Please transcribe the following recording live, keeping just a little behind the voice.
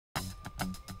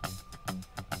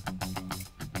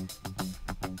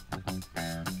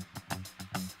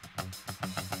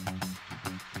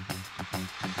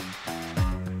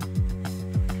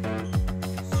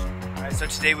So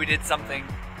today we did something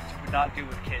we would not do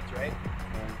with kids, right?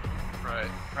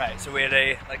 Right, so we had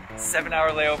a like 7-hour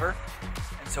layover,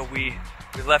 and so we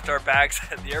left our bags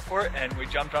at the airport and we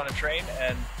jumped on a train,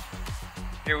 and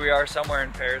here we are somewhere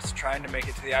in Paris trying to make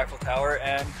it to the Eiffel Tower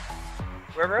and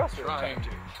wherever else we're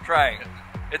trying.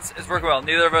 It's working well.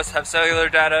 Neither of us have cellular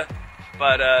data,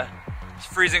 but it's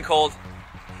freezing cold.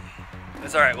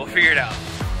 It's alright, we'll figure it out.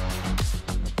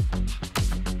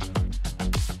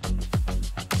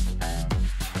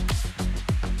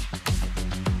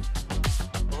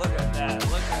 Look at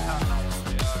that, look at how nice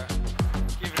they are.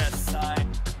 Giving us sign.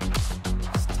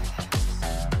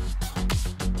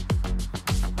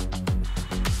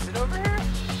 Is it over here?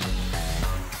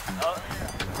 Oh,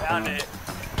 found it.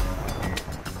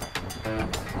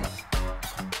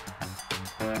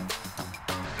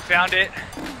 Found it.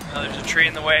 Oh, there's a tree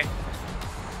in the way.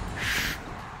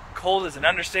 Cold is an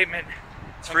understatement.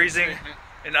 It's freezing.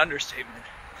 An understatement.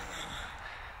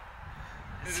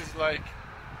 This is like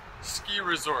ski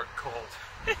resort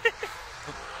cold.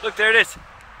 Look, there it is.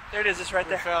 There it is. It's right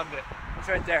there. We found it. It's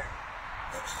right there.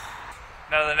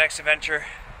 Now the next adventure: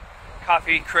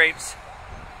 coffee, crepes,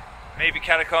 maybe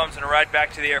catacombs, and a ride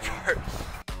back to the airport.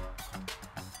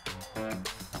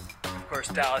 Of course,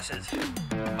 Dallas is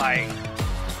buying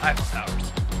Eiffel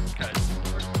Towers.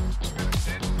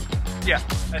 Yeah,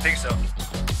 I think so.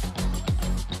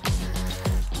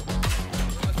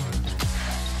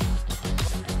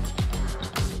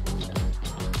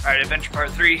 Alright, adventure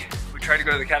part 3. We tried to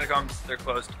go to the catacombs, they're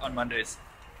closed on Mondays.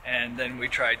 And then we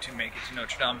tried to make it to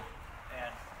Notre Dame,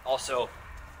 and also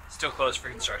still closed for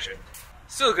construction.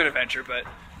 Still a good adventure, but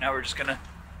now we're just gonna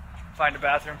find a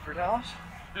bathroom for Dallas.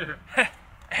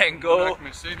 And go,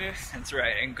 Mercedes. that's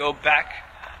right, and go back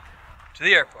to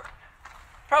the airport.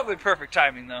 Probably perfect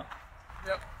timing though.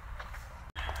 Yep.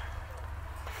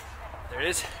 There it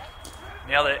is.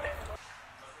 Nailed it.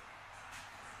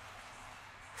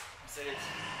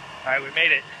 Alright, we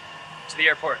made it to the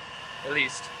airport, at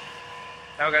least.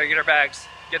 Now we gotta get our bags,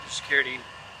 get through security,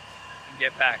 and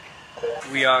get back.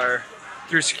 We are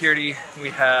through security. We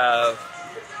have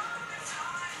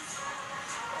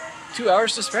 2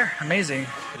 hours to spare. Amazing.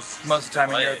 Most of the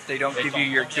time in Europe, they don't give you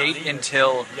your gate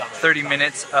until 30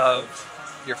 minutes of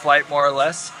your flight, more or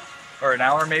less, or an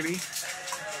hour maybe.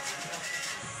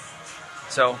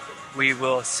 So we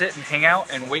will sit and hang out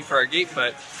and wait for our gate,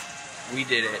 but we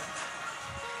did it.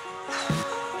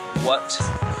 What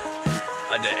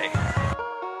a day.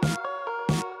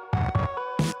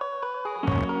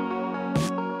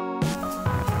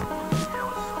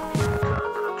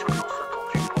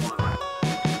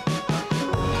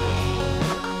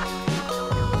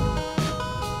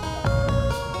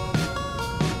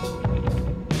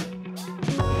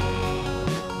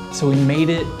 So we made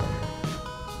it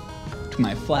to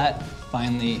my flat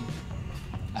finally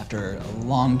after a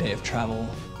long day of travel.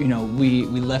 You know, we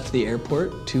left the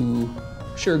airport to,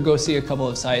 sure, go see a couple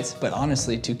of sites, but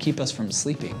honestly to keep us from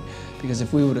sleeping. Because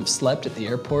if we would have slept at the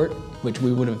airport, which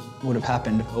would have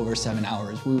happened over 7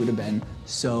 hours, we would have been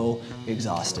so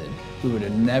exhausted. We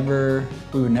would never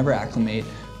acclimate,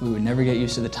 we would never get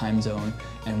used to the time zone,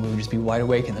 and we would just be wide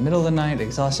awake in the middle of the night,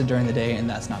 exhausted during the day, and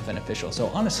that's not beneficial. So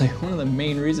honestly, one of the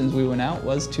main reasons we went out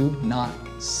was to not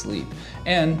sleep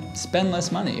and spend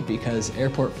less money, because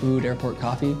airport food, airport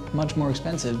coffee, much more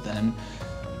expensive than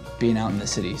being out in the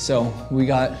city. So we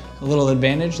got a little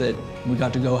advantage that we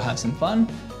got to go have some fun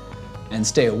and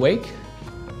stay awake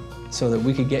so that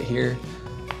we could get here,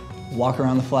 walk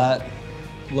around the flat,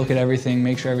 look at everything,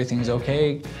 make sure everything's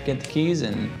okay, get the keys,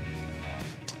 and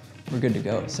we're good to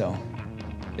go. So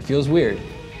it feels weird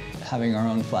having our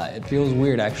own flat. It feels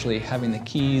weird actually having the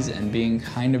keys and being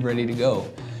kind of ready to go.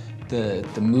 The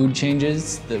mood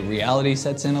changes, the reality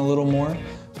sets in a little more,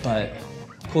 but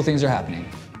cool things are happening.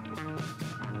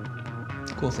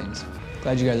 Cool things.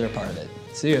 Glad you guys are a part of it.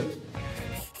 See you.